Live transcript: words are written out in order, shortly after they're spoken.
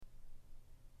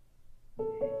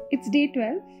It's day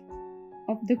 12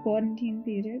 of the quarantine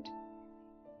period,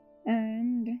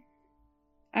 and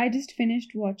I just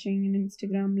finished watching an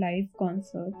Instagram live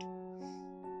concert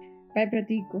by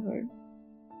Prateek Kuhad.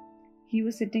 He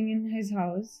was sitting in his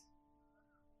house,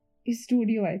 his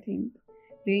studio, I think,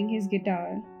 playing his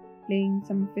guitar, playing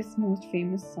some of his most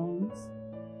famous songs.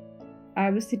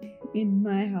 I was sitting in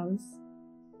my house,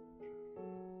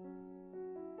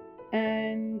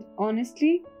 and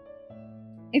honestly,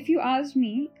 if you asked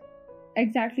me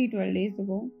exactly 12 days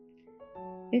ago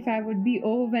if I would be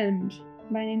overwhelmed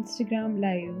by an Instagram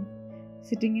live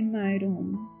sitting in my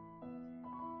room,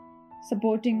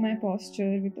 supporting my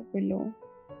posture with a pillow,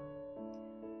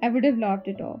 I would have laughed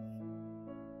it off.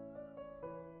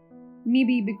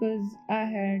 Maybe because I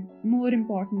had more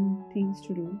important things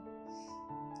to do.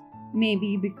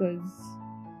 Maybe because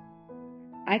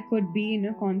I could be in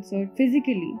a concert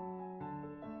physically.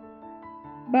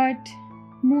 But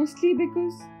mostly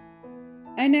because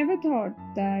I never thought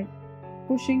that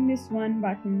pushing this one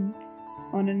button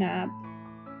on an app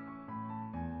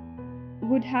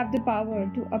would have the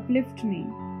power to uplift me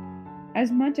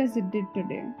as much as it did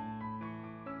today.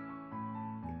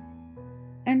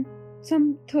 And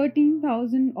some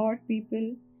 13,000 odd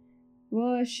people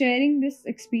were sharing this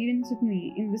experience with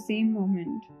me in the same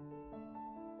moment.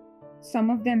 Some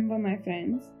of them were my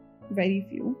friends, very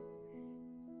few.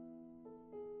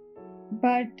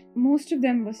 But most of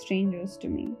them were strangers to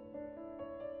me.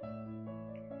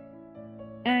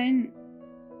 And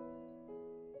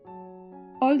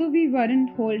although we weren't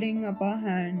holding up our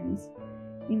hands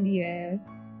in the air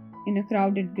in a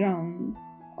crowded ground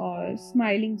or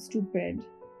smiling stupid,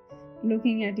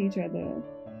 looking at each other,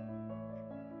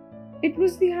 it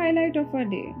was the highlight of our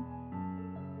day.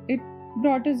 It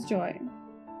brought us joy.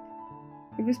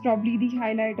 It was probably the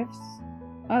highlight of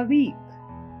our week.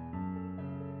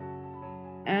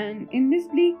 And in this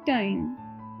bleak time,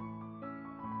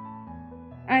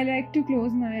 I like to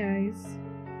close my eyes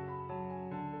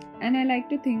and I like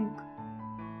to think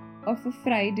of a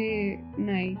Friday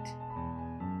night.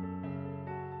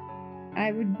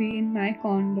 I would be in my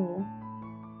condo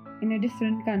in a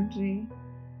different country,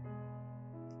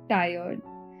 tired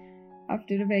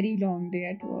after a very long day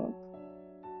at work.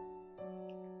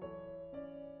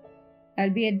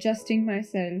 I'll be adjusting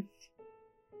myself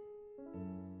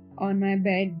on my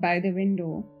bed by the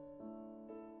window,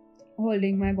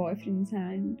 holding my boyfriend's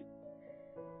hand,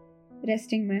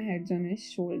 resting my head on his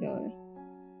shoulder,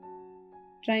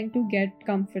 trying to get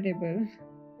comfortable.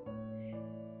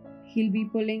 He'll be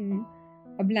pulling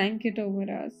a blanket over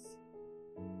us,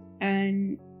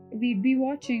 and we'd be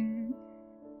rewatching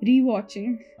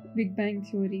Big Bang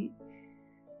Theory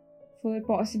for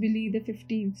possibly the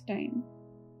 15th time.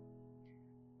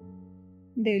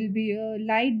 There'll be a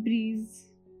light breeze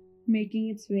making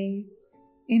its way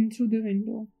in through the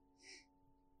window,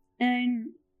 and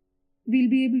we'll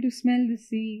be able to smell the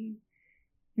sea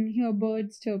and hear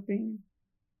birds chirping.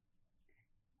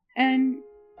 And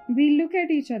we'll look at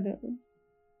each other.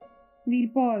 We'll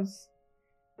pause.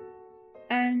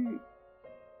 And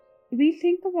we'll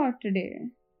think about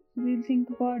today. We'll think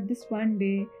about this one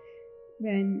day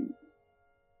when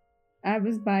I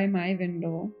was by my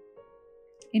window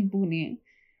in Pune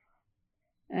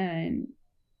and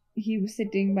he was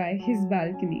sitting by his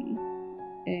balcony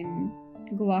in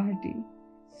Guwahati.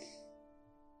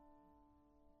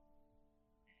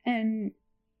 And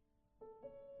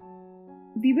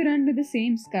we were under the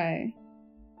same sky.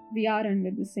 We are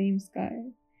under the same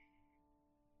sky.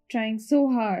 Trying so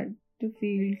hard to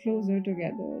feel closer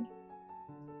together.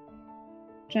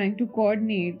 Trying to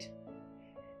coordinate,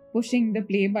 pushing the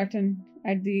play button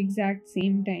at the exact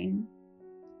same time.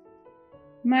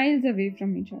 Miles away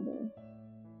from each other.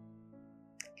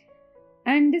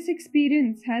 And this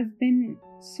experience has been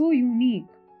so unique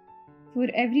for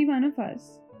every one of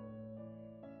us.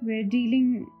 We're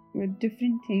dealing with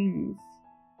different things.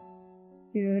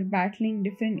 We're battling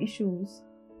different issues.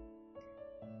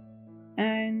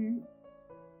 And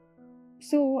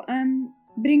so I'm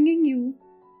bringing you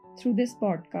through this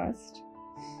podcast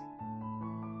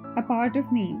a part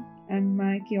of me and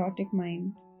my chaotic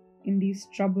mind in these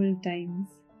troubled times,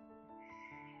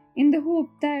 in the hope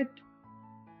that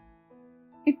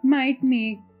it might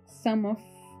make some of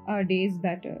our days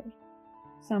better,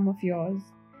 some of yours,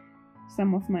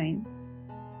 some of mine.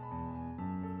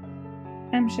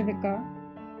 I'm Shivika,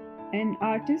 an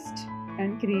artist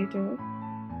and creator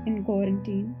in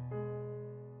quarantine.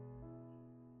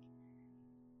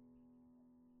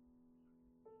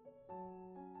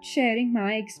 Sharing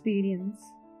my experience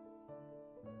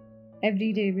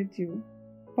every day with you,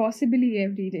 possibly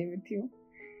every day with you.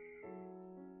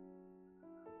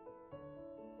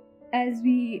 as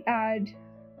we add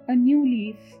a new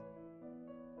leaf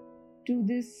to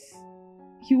this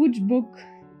huge book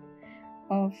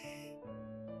of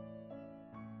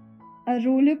a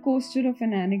roller coaster of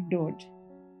an anecdote.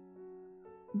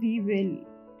 We will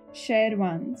share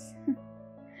once,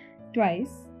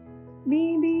 twice,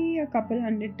 maybe a couple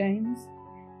hundred times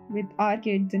with our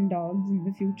kids and dogs in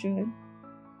the future.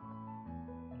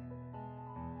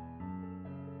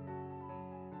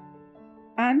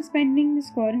 I'm spending this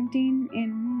quarantine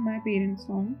in my parents'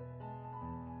 home.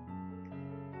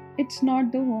 It's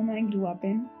not the home I grew up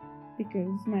in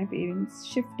because my parents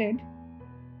shifted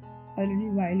a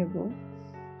little while ago,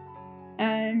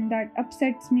 and that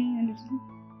upsets me a little.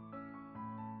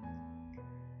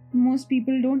 Most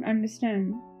people don't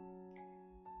understand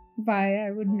why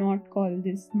I would not call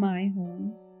this my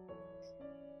home,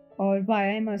 or why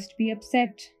I must be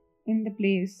upset in the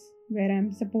place where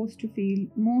I'm supposed to feel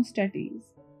most at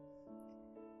ease.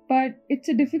 But it's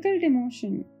a difficult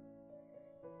emotion.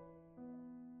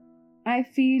 I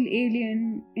feel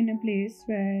alien in a place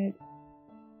where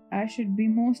I should be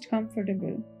most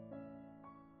comfortable.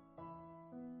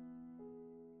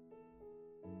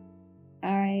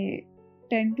 I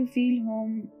tend to feel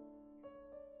home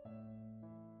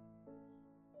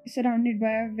surrounded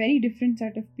by a very different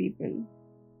set of people.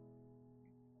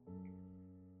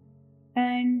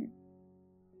 And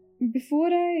before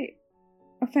I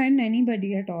offend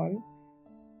anybody at all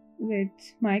with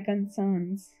my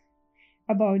concerns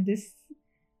about this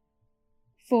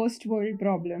first world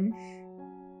problem,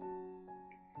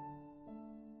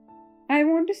 I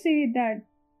want to say that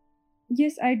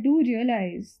yes, I do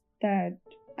realize that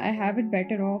I have it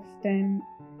better off than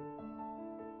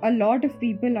a lot of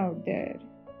people out there.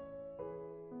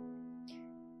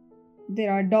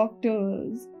 There are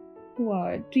doctors who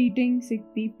are treating sick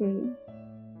people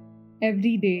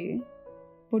every day,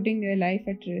 putting their life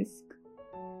at risk.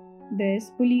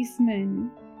 There's policemen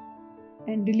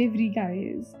and delivery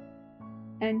guys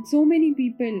and so many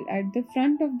people at the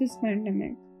front of this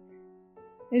pandemic,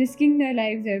 risking their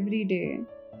lives every day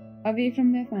away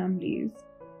from their families.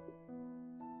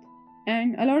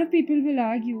 And a lot of people will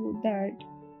argue that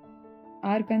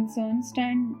our concerns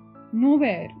stand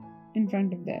nowhere in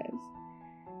front of theirs.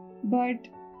 But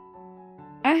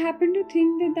I happen to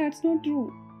think that that's not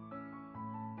true.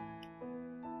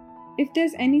 If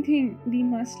there's anything we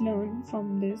must learn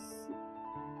from this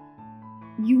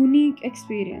unique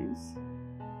experience,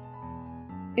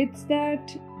 it's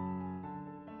that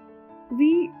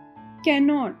we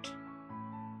cannot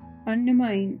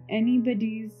undermine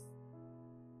anybody's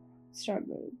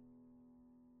struggle.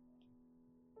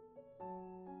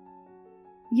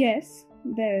 Yes,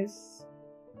 there's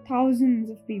thousands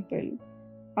of people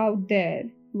out there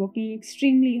working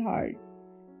extremely hard,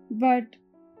 but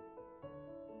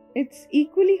it's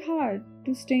equally hard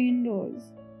to stay indoors.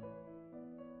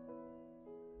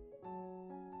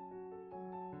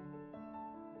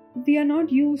 We are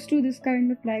not used to this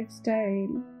kind of lifestyle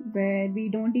where we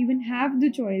don't even have the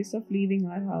choice of leaving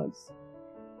our house.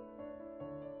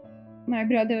 My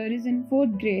brother is in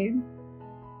 4th grade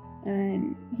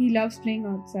and he loves playing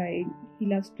outside. He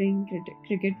loves playing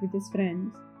cricket with his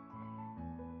friends.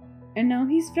 And now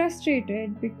he's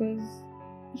frustrated because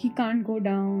he can't go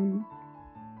down.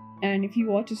 And if he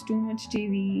watches too much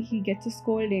TV, he gets a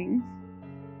scolding.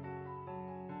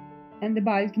 And the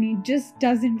balcony just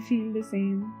doesn't feel the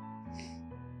same.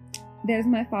 There's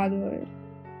my father,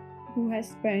 who has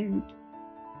spent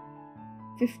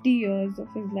 50 years of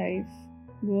his life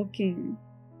working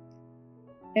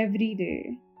every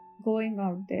day, going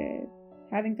out there,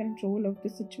 having control of the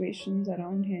situations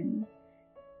around him,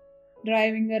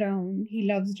 driving around. He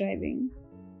loves driving.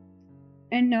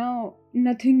 And now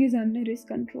nothing is under his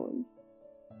control.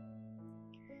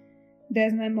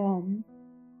 There's my mom,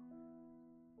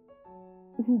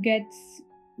 who gets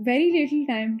very little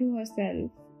time to herself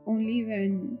only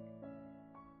when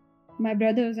my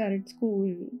brothers are at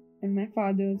school and my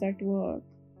father's at work.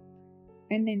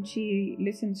 And then she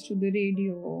listens to the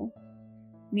radio,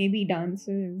 maybe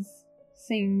dances,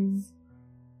 sings.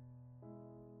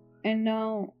 And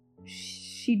now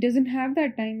she doesn't have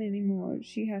that time anymore.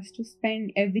 She has to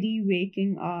spend every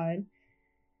waking hour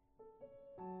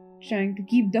trying to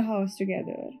keep the house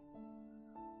together.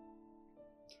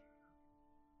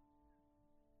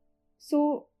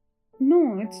 So,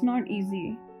 no, it's not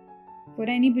easy for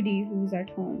anybody who's at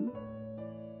home.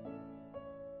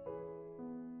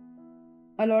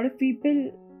 A lot of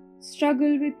people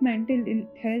struggle with mental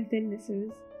health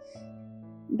illnesses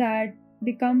that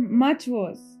become much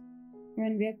worse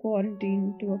when we are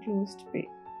quarantined to a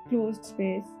closed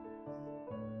space.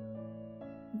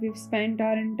 We've spent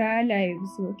our entire lives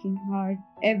working hard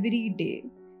every day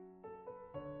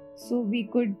so we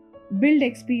could build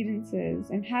experiences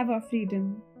and have our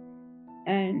freedom.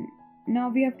 And now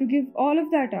we have to give all of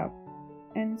that up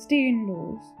and stay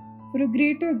indoors for a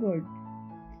greater good.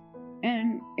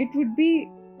 And it would be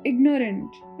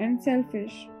ignorant and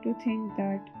selfish to think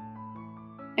that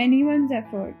anyone's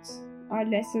efforts are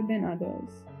lesser than others.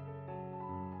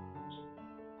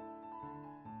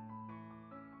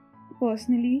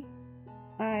 Personally,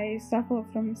 I suffer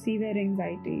from severe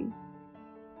anxiety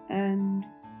and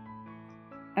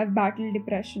I've battled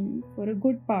depression for a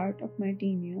good part of my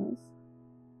teen years.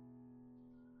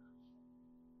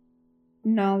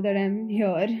 Now that I'm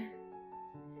here,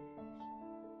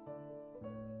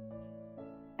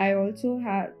 I also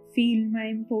feel my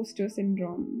imposter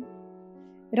syndrome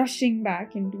rushing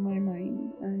back into my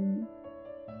mind, and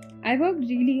I worked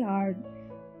really hard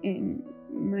in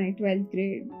my 12th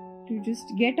grade to just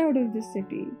get out of this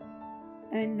city,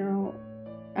 and now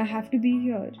I have to be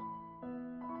here.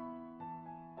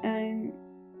 And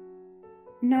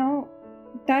now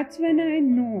that's when I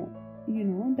know,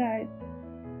 that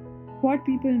what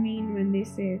people mean when they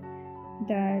say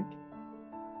that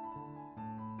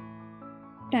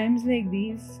times like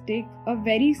these take a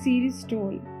very serious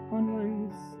toll on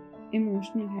one's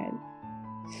emotional health.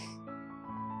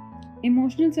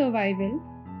 Emotional survival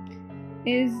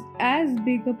is as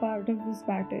big a part of this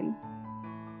battle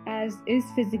as is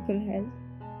physical health.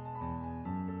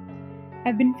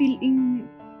 I've been feeling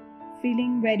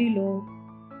very low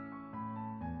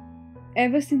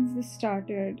ever since this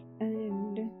started,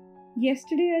 and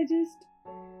yesterday I just,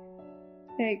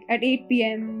 at 8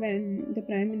 p.m. when the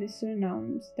Prime Minister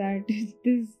announced that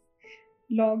this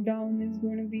lockdown is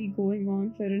going to be going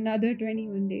on for another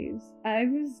 21 days, I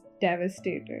was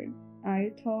devastated.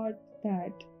 I thought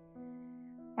that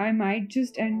I might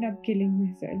just end up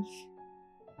killing myself.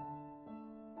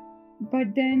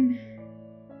 But then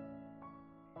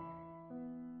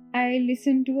I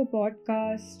listened to a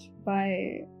podcast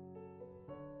by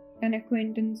an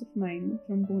acquaintance of mine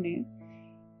from Pune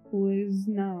who is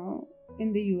now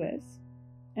in the US,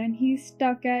 and he's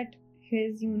stuck at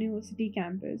his university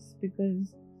campus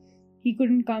because he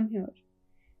couldn't come here.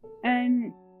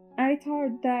 And I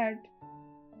thought that,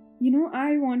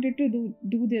 I wanted to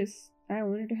do this. I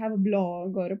wanted to have a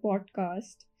blog or a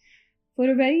podcast for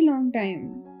a very long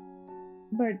time,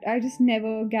 but I just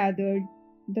never gathered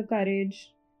the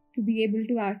courage to be able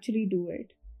to actually do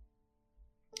it.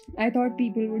 I thought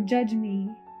people would judge me,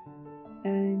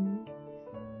 and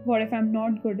what if I'm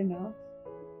not good enough?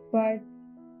 But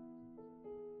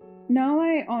now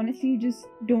I honestly just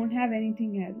don't have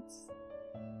anything else.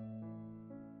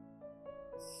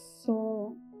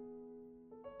 So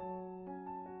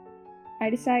I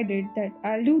decided that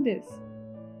I'll do this.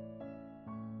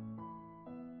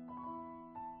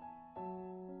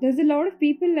 There's a lot of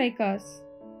people like us,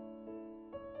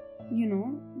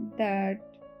 that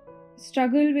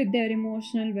struggle with their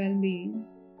emotional well-being,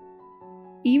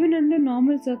 even under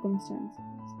normal circumstances.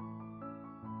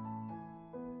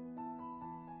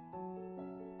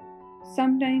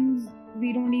 Sometimes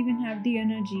we don't even have the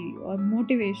energy or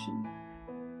motivation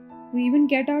to even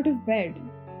get out of bed.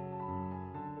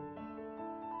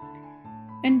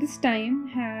 And this time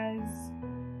has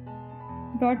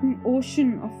brought an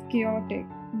ocean of chaotic,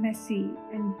 messy,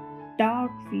 and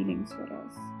dark feelings for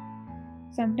us.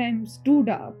 Sometimes too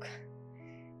dark.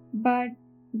 But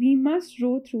we must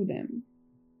row through them.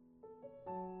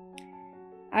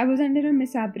 I was under a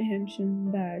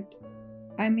misapprehension that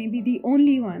I may be the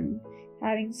only one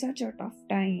having such a tough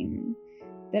time,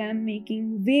 that I'm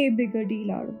making way bigger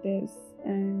deal out of this,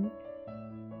 and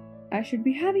I should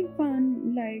be having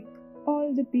fun like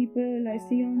all the people I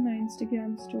see on my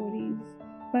Instagram stories.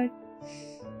 But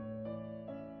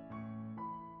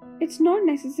it's not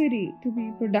necessary to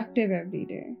be productive every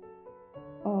day,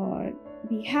 or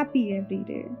be happy every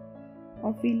day,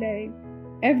 or feel like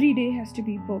every day has to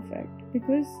be perfect,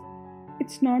 because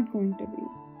it's not going to be.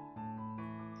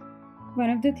 One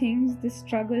of the things this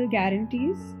struggle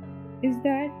guarantees is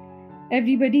that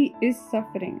everybody is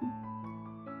suffering,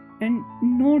 and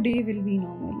no day will be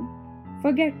normal.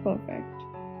 Forget perfect.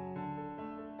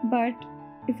 But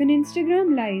if an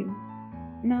Instagram live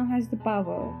now has the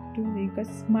power to make us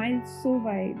smile so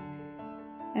wide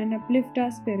and uplift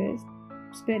our spirits,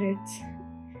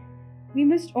 we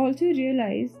must also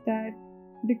realize that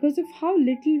because of how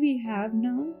little we have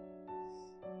now,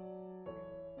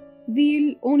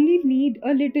 we'll only need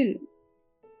a little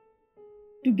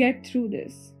to get through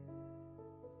this.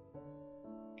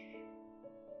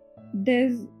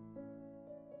 There's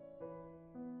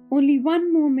only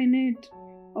one more minute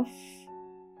of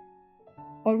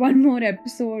or one more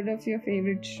episode of your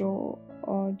favorite show,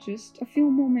 or just a few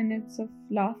more minutes of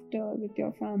laughter with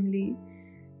your family,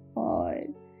 or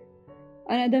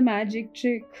another magic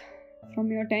trick from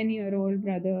your 10-year-old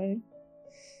brother,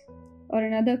 or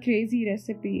another crazy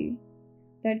recipe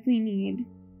that we need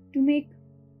to make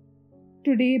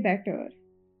today better.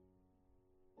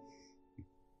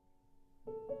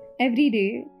 Every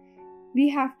day, we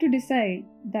have to decide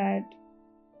that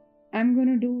I'm going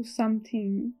to do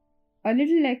something a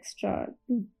little extra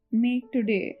to make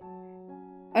today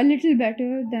a little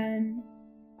better than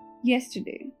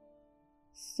yesterday.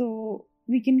 So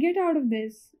we can get out of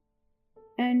this,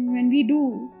 and when we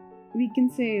do, we can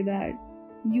say that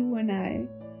you and I,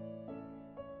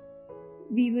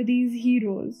 we were these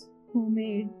heroes who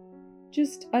made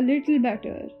just a little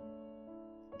better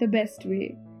the best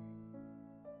way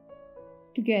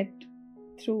to get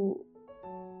through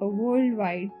a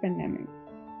worldwide pandemic.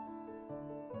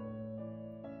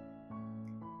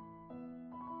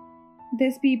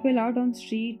 There's people out on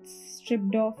streets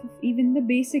stripped off of even the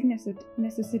basic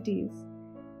necessities.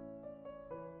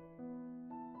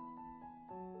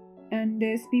 And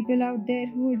there's people out there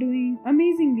who are doing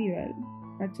amazingly well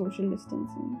at social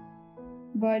distancing.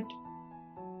 But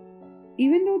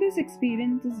even though this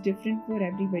experience is different for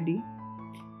everybody,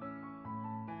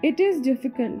 it is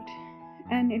difficult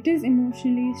and it is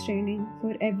emotionally straining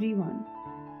for everyone.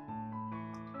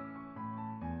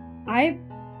 I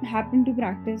happen to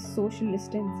practice social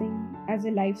distancing as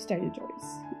a lifestyle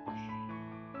choice.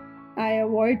 I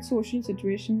avoid social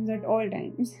situations at all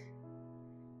times.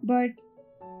 But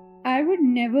I would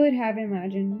never have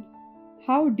imagined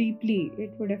how deeply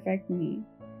it would affect me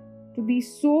to be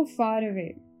so far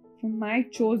away from my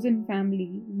chosen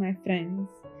family, my friends,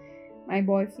 my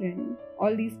boyfriend,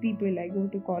 all these people I go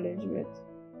to college with.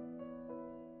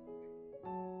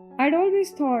 I'd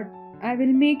always thought I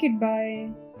will make it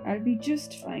by, I'll be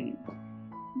just fine.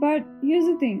 But here's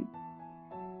the thing,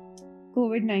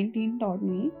 COVID-19 taught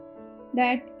me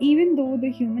that even though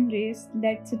the human race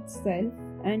lets itself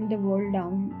and the world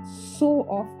down so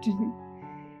often,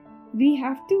 we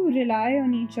have to rely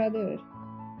on each other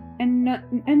and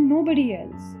nobody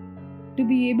else to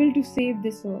be able to save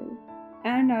this world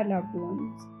and our loved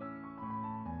ones.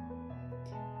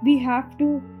 We have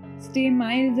to stay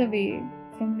miles away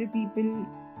from the people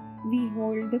we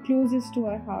hold the closest to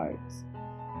our hearts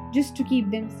just to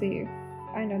keep them safe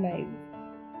and alive.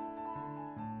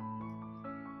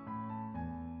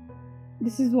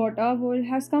 This is what our world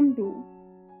has come to,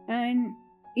 and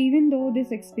even though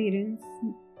this experience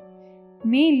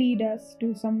may lead us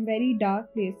to some very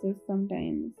dark places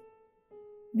sometimes,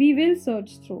 we will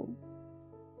search through.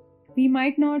 We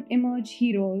might not emerge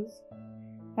heroes,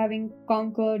 having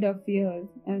conquered our fears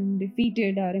and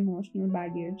defeated our emotional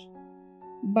baggage,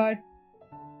 but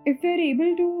if we're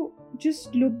able to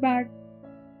just look back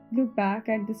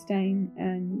at this time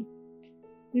and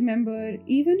remember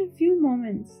even a few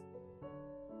moments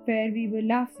where we were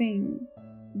laughing,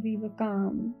 we were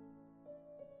calm,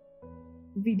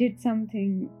 we did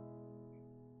something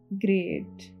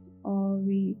great, or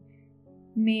we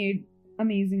made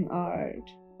amazing art,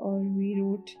 or we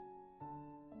wrote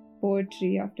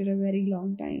poetry after a very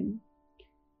long time,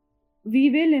 we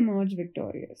will emerge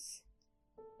victorious.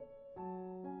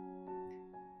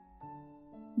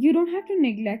 You don't have to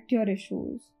neglect your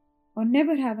issues, or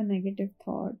never have a negative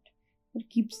thought, or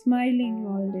keep smiling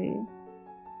all day.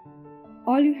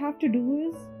 All you have to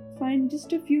do is find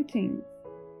just a few things,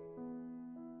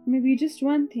 maybe just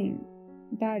one thing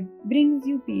that brings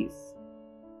you peace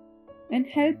and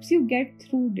helps you get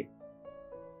through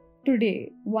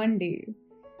today, one day.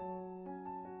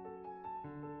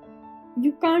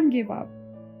 You can't give up.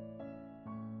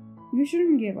 You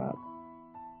shouldn't give up.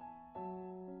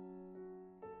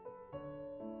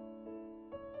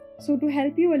 So to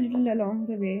help you a little along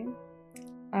the way,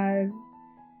 I've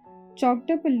chalked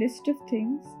up a list of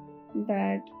things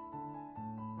that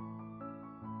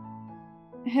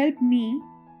help me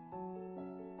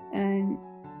and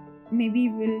maybe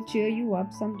will cheer you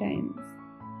up sometimes,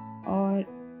 or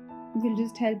will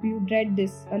just help you dread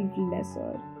this a little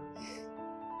lesser.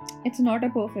 It's not a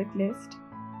perfect list.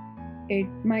 It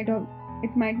might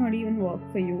not even work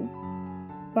for you,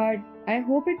 but I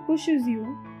hope it pushes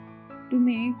you to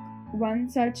make one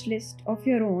such list of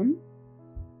your own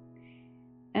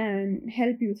and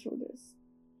help you through this.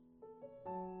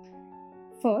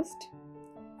 First,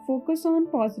 focus on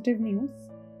positive news.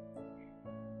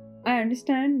 I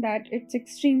understand that it's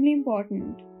extremely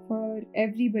important for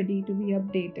everybody to be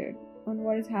updated on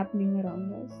what is happening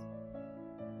around us.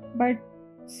 But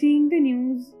seeing the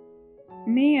news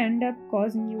may end up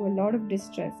causing you a lot of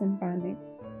distress and panic.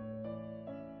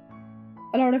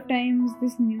 a lot of times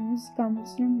this news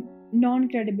comes from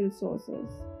non-credible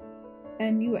sources,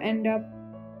 and you end up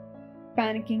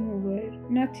panicking over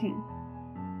nothing.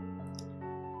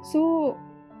 So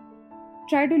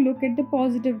try to look at the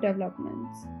positive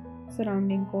developments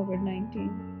surrounding COVID-19.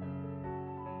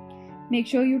 Make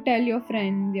sure you tell your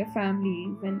friends, your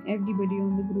families, and everybody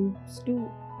on the groups too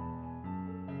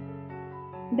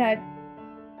that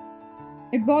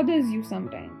it bothers you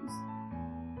sometimes.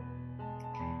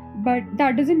 But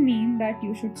that doesn't mean that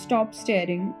you should stop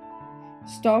sharing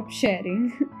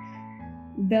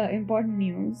the important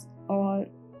news or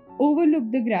overlook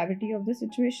the gravity of the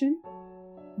situation.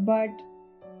 But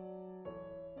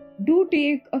do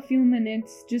take a few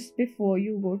minutes just before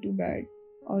you go to bed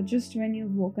or just when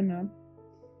you've woken up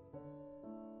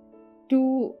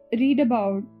to read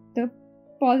about the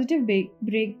positive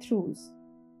breakthroughs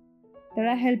that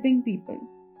are helping people.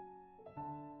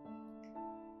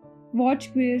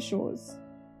 Watch queer shows.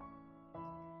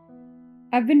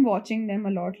 I've been watching them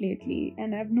a lot lately,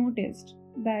 and I've noticed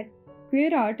that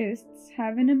queer artists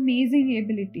have an amazing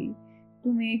ability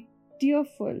to make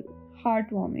tearful,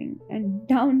 heartwarming, and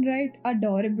downright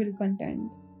adorable content.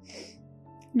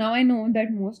 Now I know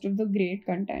that most of the great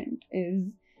content is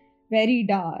very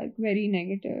dark, very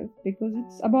negative, because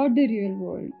it's about the real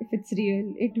world. If it's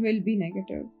real, it will be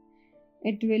negative.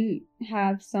 It will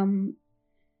have some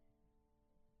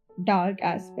dark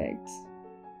aspects.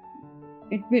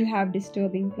 It will have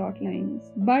disturbing plot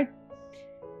lines. But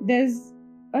there's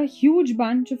a huge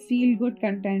bunch of feel-good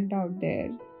content out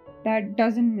there that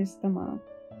doesn't miss the mark.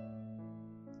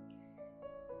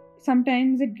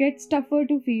 Sometimes it gets tougher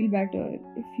to feel better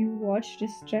if you watch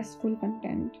distressful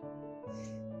content.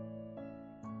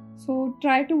 So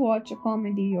try to watch a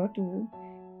comedy or two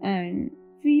and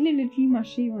feel a little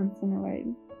mushy once in a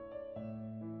while.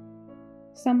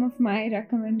 Some of my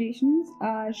recommendations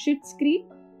are Schitt's Creek.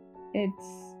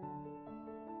 It's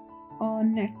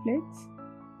on Netflix.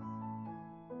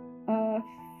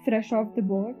 Fresh Off the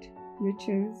Boat, which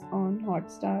is on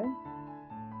Hotstar.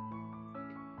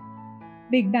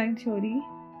 Big Bang Theory,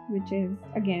 which is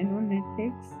again on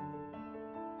Netflix.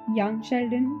 Young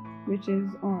Sheldon, which is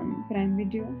on Prime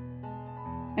Video.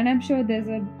 And I'm sure there's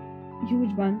a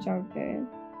huge bunch out there.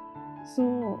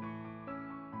 So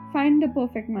find the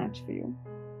perfect match for you.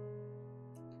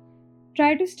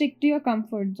 Try to stick to your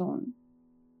comfort zone.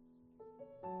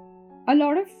 A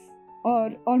lot of,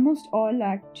 or almost all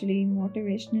actually,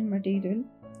 motivational material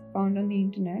found on the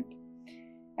internet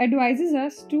advises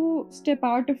us to step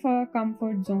out of our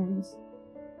comfort zones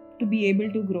to be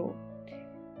able to grow.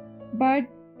 But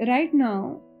right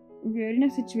now, we're in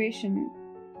a situation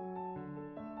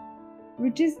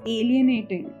which is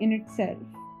alienating in itself.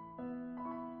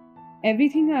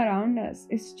 Everything around us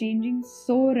is changing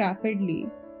so rapidly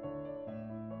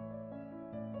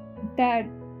that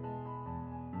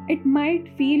it might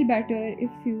feel better if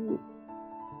you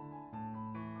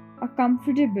are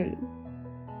comfortable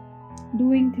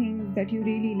doing things that you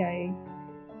really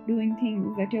like, doing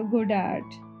things that you're good at,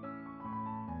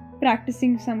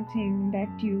 practicing something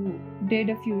that you did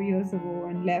a few years ago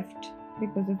and left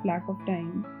because of lack of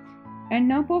time, and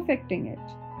now perfecting it.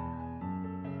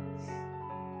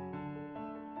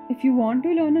 If you want to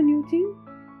learn a new thing,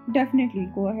 definitely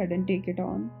go ahead and take it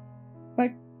on.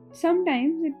 But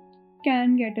sometimes it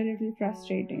can get a little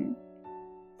frustrating.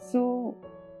 So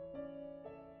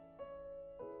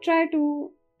try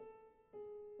to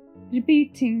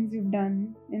repeat things you've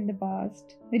done in the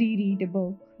past, reread a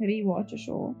book, rewatch a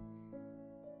show,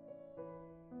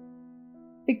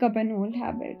 pick up an old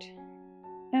habit,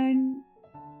 and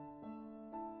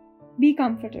be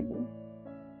comfortable.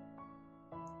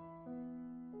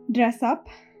 Dress up.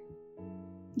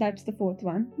 That's the fourth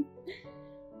one.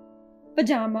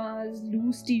 Pajamas,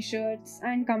 loose t-shirts,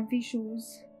 and comfy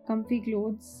shoes, comfy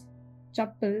clothes,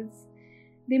 chappals.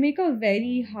 They make a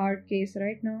very hard case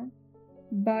right now.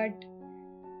 But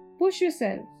push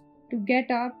yourself to get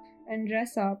up and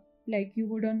dress up like you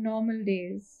would on normal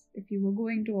days if you were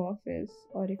going to office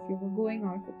or if you were going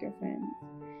out with your friends.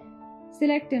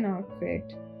 Select an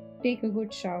outfit, take a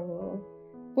good shower,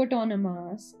 put on a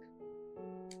mask,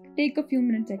 take a few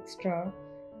minutes extra.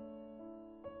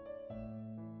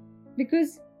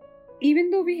 Because even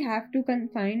though we have to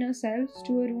confine ourselves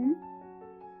to a room,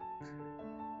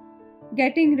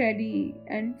 getting ready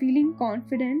and feeling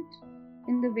confident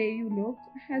in the way you look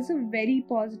has a very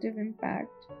positive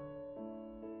impact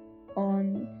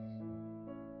on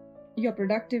your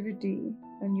productivity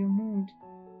and your mood.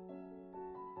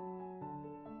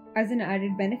 As an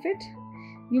added benefit,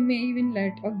 you may even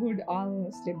let a good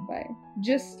hour slip by,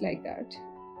 just like that.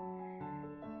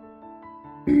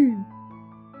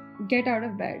 get out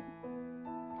of bed.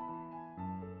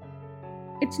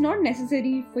 It's not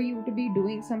necessary for you to be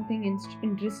doing something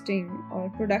interesting or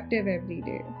productive every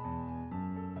day.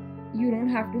 You don't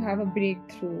have to have a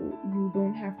breakthrough. You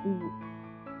don't have to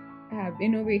have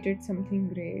innovated something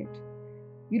great.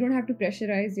 You don't have to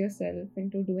pressurize yourself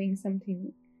into doing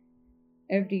something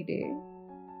every day.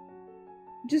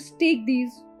 Just take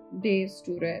these days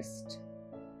to rest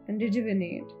and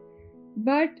rejuvenate.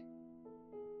 But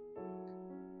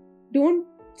don't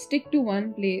stick to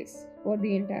one place for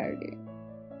the entire day.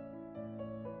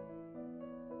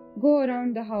 Go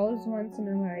around the house once in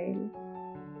a while.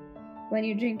 When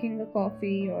you're drinking a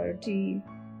coffee or a tea,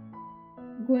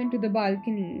 go into the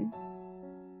balcony.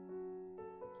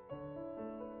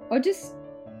 Or just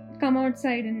come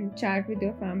outside and chat with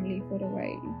your family for a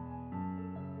while.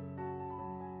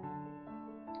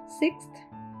 6th,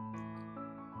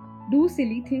 do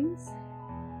silly things.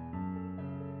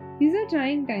 These are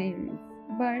trying times,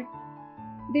 but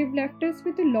they've left us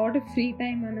with a lot of free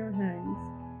time on our hands.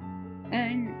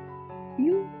 And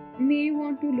you may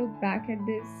want to look back at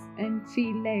this and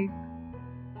feel like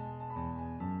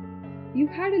you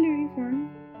had a little fun,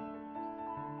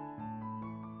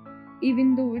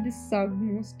 even though this sucked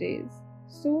most days.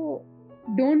 So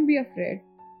don't be afraid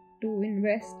to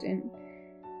invest in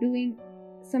doing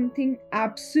something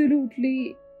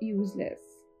absolutely useless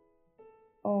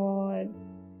or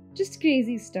just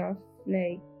crazy stuff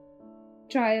like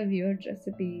try a weird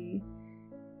recipe,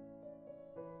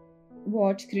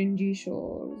 watch cringy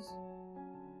shows,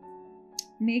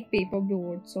 make paper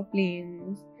boats or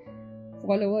planes,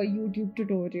 follow a YouTube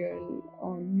tutorial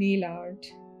on nail art,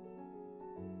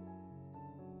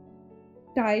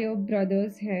 tie your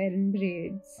brother's hair in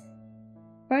braids.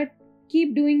 But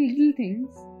keep doing little things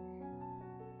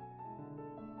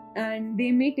and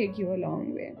they may take you a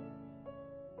long way.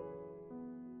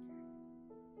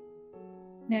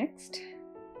 Next,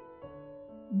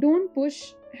 don't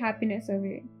push happiness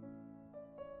away.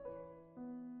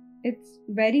 It's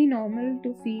very normal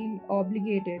to feel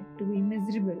obligated to be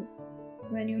miserable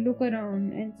when you look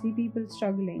around and see people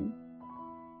struggling.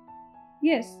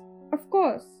 Yes, of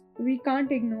course, we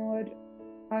can't ignore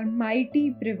our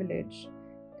mighty privilege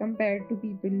compared to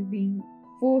people being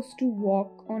forced to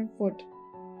walk on foot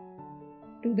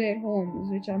to their homes,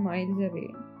 which are miles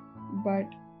away. But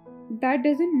that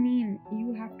doesn't mean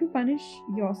you have to punish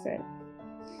yourself.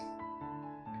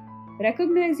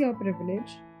 Recognize your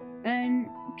privilege and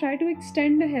try to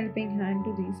extend a helping hand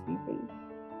to these people.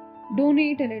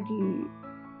 Donate a little,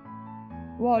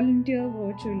 volunteer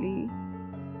virtually.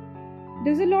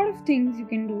 There's a lot of things you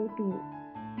can do to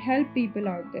help people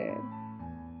out there.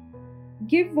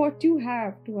 Give what you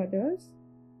have to others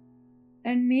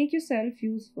and make yourself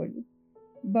useful,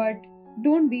 but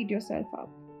don't beat yourself up.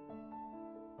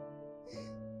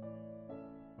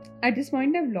 At this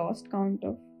point, I've lost count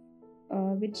of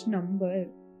which number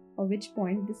or which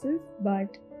point this is,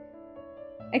 but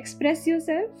express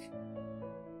yourself.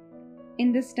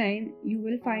 In this time, you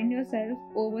will find yourself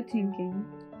overthinking,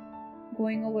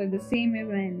 going over the same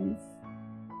events,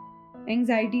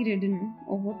 anxiety ridden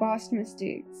over past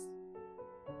mistakes.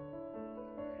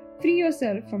 Free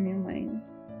yourself from your mind.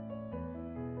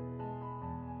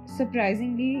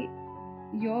 Surprisingly,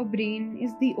 your brain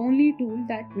is the only tool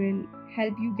that will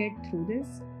help you get through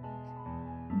this,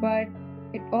 but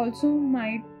it also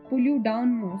might pull you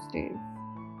down most days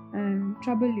and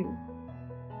trouble you.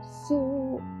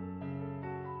 So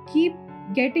keep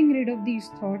getting rid of these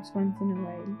thoughts once in a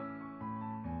while.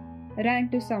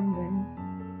 Rant to someone,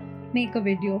 make a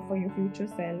video for your future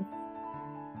self,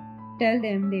 tell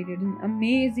them they did an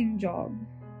amazing job,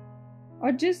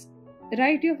 or just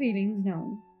write your feelings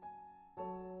down.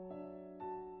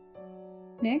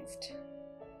 Next,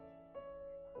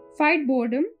 fight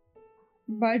boredom,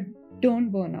 but don't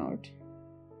burn out.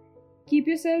 Keep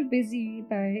yourself busy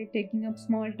by taking up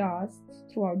small tasks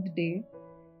throughout the day,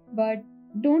 but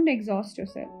don't exhaust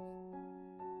yourself.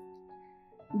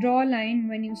 Draw a line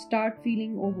when you start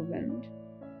feeling overwhelmed.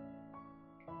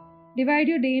 Divide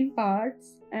your day in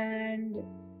parts and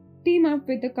team up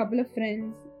with a couple of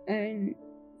friends and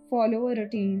follow a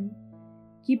routine.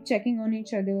 Keep checking on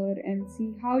each other and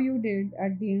see how you did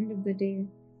at the end of the day.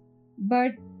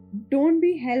 But don't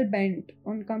be hell bent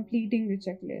on completing the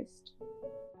checklist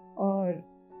or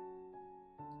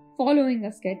following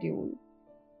a schedule.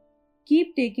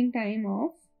 Keep taking time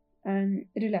off and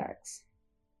relax.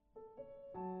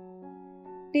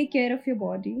 Take care of your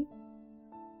body.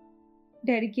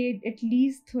 Dedicate at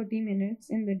least 30 minutes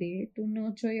in the day to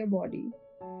nurture your body.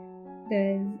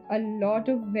 There's a lot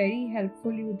of very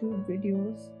helpful YouTube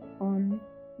videos on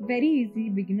very easy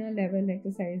beginner level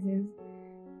exercises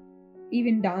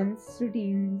even dance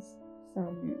routines,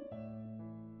 some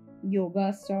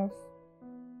yoga stuff,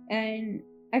 and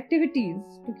activities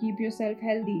to keep yourself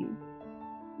healthy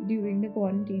during the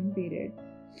quarantine period.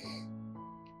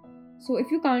 So,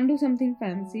 if you can't do something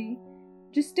fancy,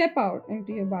 just step out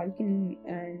into your balcony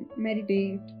and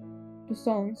meditate to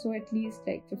songs for at least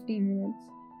like 15 minutes.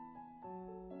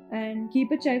 And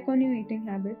keep a check on your eating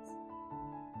habits.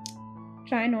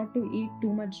 Try not to eat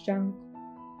too much junk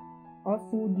or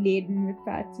food laden with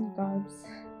fats and carbs.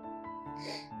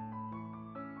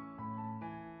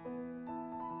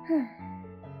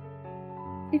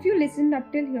 If you listened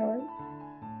up till here,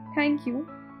 thank you.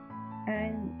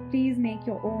 And please make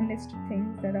your own list of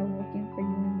things that are working for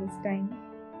you in this time.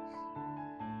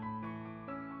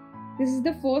 This is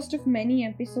the first of many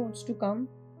episodes to come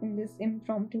in this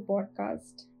impromptu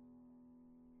podcast.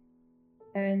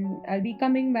 And I'll be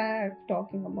coming back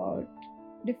talking about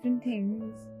different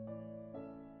things.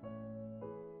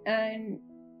 And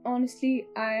honestly,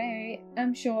 I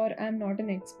am sure I'm not an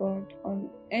expert on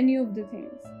any of the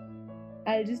things.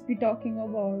 I'll just be talking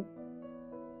about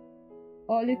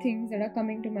all the things that are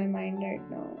coming to my mind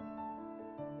right now.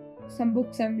 Some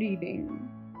books I'm reading,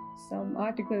 some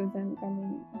articles I'm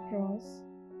coming across.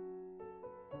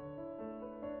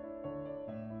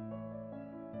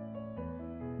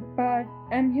 But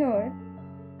I'm here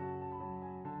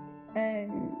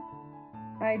and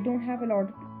I don't have a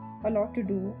lot to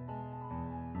do.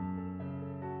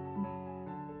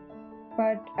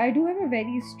 But I do have a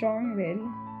very strong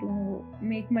will to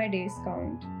make my days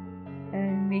count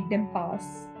and make them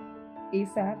pass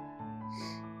ASAP.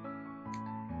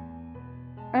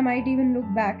 I might even look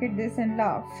back at this and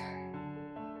laugh.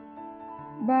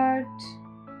 But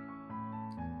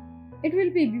it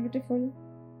will be beautiful.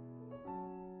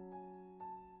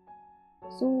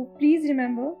 So please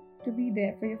remember to be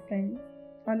there for your friends.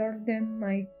 A lot of them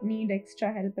might need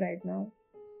extra help right now.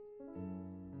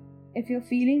 If you're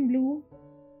feeling blue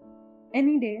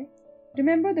any day,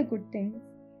 remember the good things.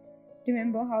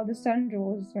 Remember how the sun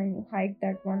rose when you hiked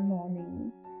that one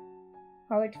morning.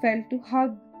 How it felt to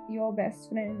hug your best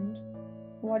friend.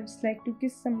 What it's like to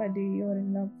kiss somebody you're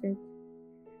in love with.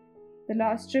 The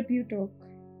last trip you took.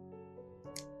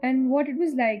 And what it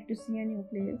was like to see a new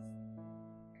place.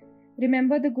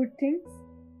 Remember the good things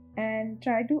and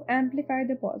try to amplify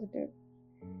the positive.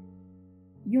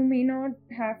 You may not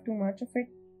have too much of it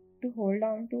to hold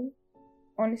on to.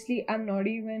 Honestly, I'm not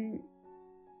even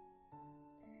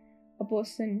a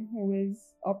person who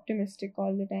is optimistic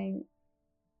all the time.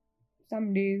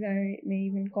 Some days I may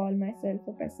even call myself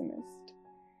a pessimist.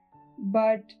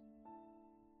 But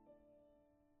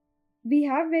we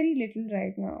have very little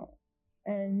right now,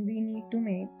 and we need to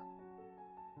make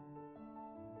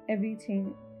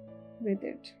everything with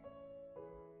it.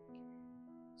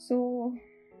 So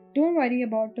don't worry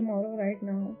about tomorrow right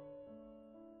now.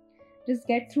 Just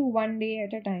get through one day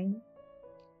at a time.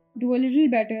 Do a little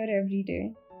better every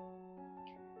day.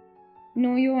 I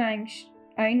know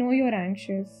you're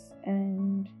anxious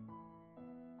and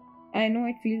I know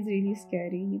it feels really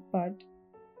scary, but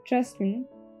trust me,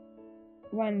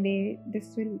 one day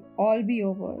this will all be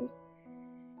over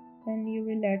and you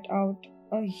will let out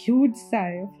a huge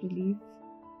sigh of relief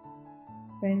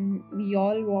when we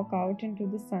all walk out into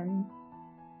the sun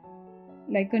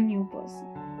like a new person.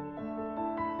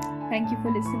 Thank you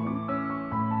for listening.